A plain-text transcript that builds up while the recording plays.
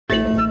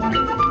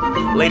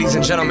Ladies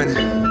and gentlemen,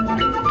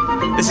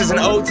 this is an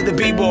ode to the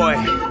B-boy,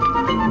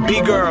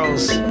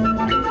 B-girls,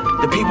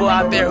 the people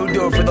out there who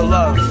do it for the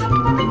love.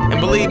 And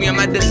believe me, I'm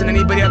not dissing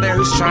anybody out there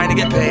who's trying to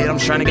get paid. I'm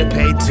trying to get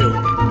paid too.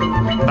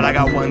 But I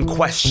got one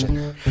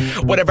question.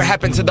 Whatever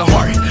happened to the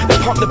heart that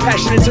pumped the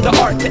passion into the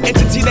art? The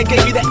entity that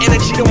gave you the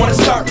energy to wanna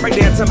start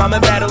breakdancing, I'm a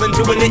battle and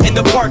doing it in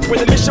the park, where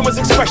the mission was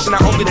expression,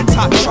 not only the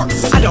top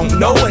charts. I don't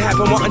know what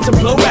happened, wanting to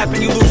blow rap,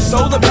 and you lose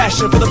soul and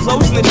passion for the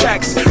flows and the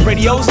tracks.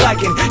 Radio's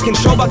lacking,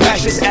 controlled by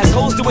fascists,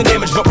 assholes doing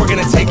damage, but we're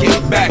gonna take it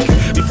back.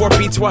 Before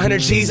beats were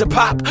 100 G's a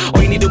pop,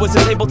 all you needed was a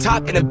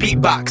tabletop and a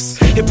beatbox.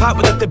 Hip-hop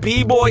without the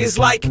B-boy is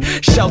like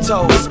shell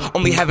toes,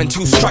 only having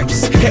 2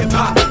 stripes.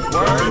 Hip-hop,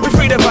 we're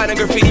free to fight and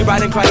graffiti,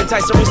 writing, pride and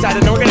ties, so we side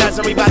and organize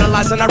and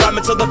revitalize, and I rhyme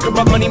until the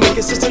corrupt money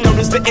making system known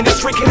as the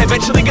industry can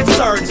eventually get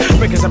served.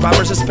 Breakers and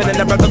robbers are spinning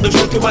a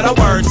revolution through our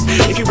words.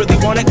 If you really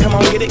want it, come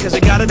on get it, cause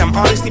we got it. I'm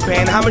honestly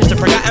paying homage to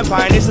forgotten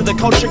pioneers of the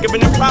culture,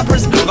 giving the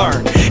propers.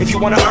 Learn, if you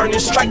wanna earn your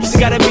stripes, you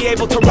gotta be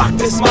able to rock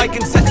this mic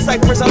and set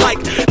ciphers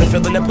alike. The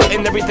feeling of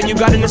putting everything you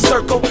got in a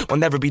circle will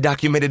never be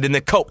documented in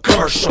a Coke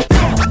commercial.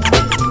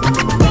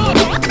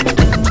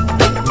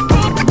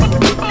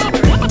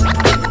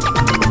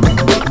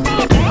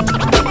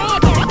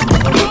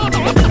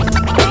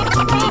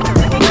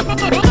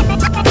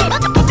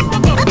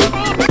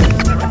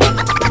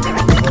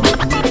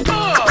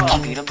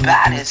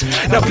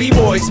 Now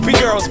B-boys,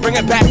 B-girls, bring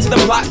it back to the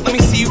block. Let me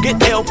see you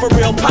get ill for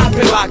real, pop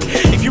and lock.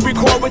 If you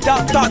record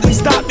without thought, then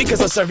stop,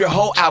 because I'll serve your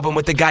whole album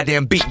with the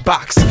goddamn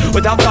beatbox.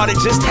 Without thought, it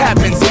just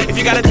happens. If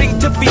you gotta think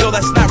to feel,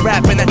 that's not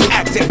rapping, that's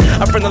acting.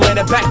 I'm from the land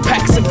of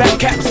backpacks and fat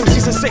caps, who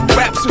sees the sick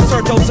raps, who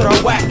serve those that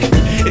are whack.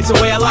 It's a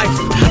way of life.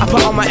 I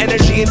put all my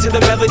energy into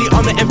the melody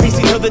on the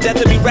MPC till the death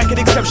of me. Record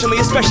exceptionally,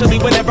 especially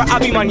whenever I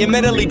be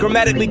monumentally,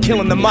 grammatically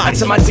killing the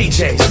minds of my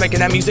DJs. Making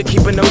that music,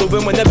 keeping them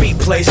moving when the beat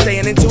plays.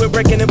 Staying into it,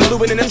 breaking and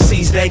blueing in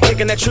MCs day.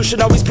 Kicking that truth, should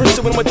always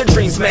pursuing what their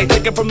dreams make.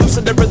 Taking from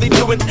lucid, they're really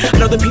doing. I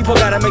know the people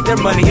gotta make their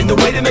money, and the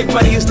way to make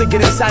money is to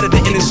get inside of the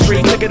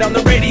industry. Click it on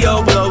the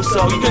radio below,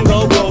 so you can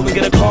go and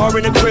get a car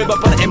and a crib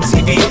up on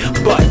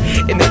MTV. But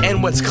in the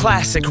end, what's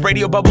classic?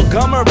 Radio bubble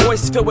gum or a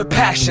voice filled with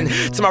passion?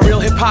 To my real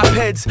hip-hop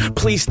heads,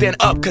 please stand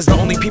up, cause the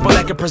only people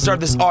that can preserve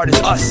this art is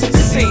us.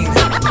 Scene.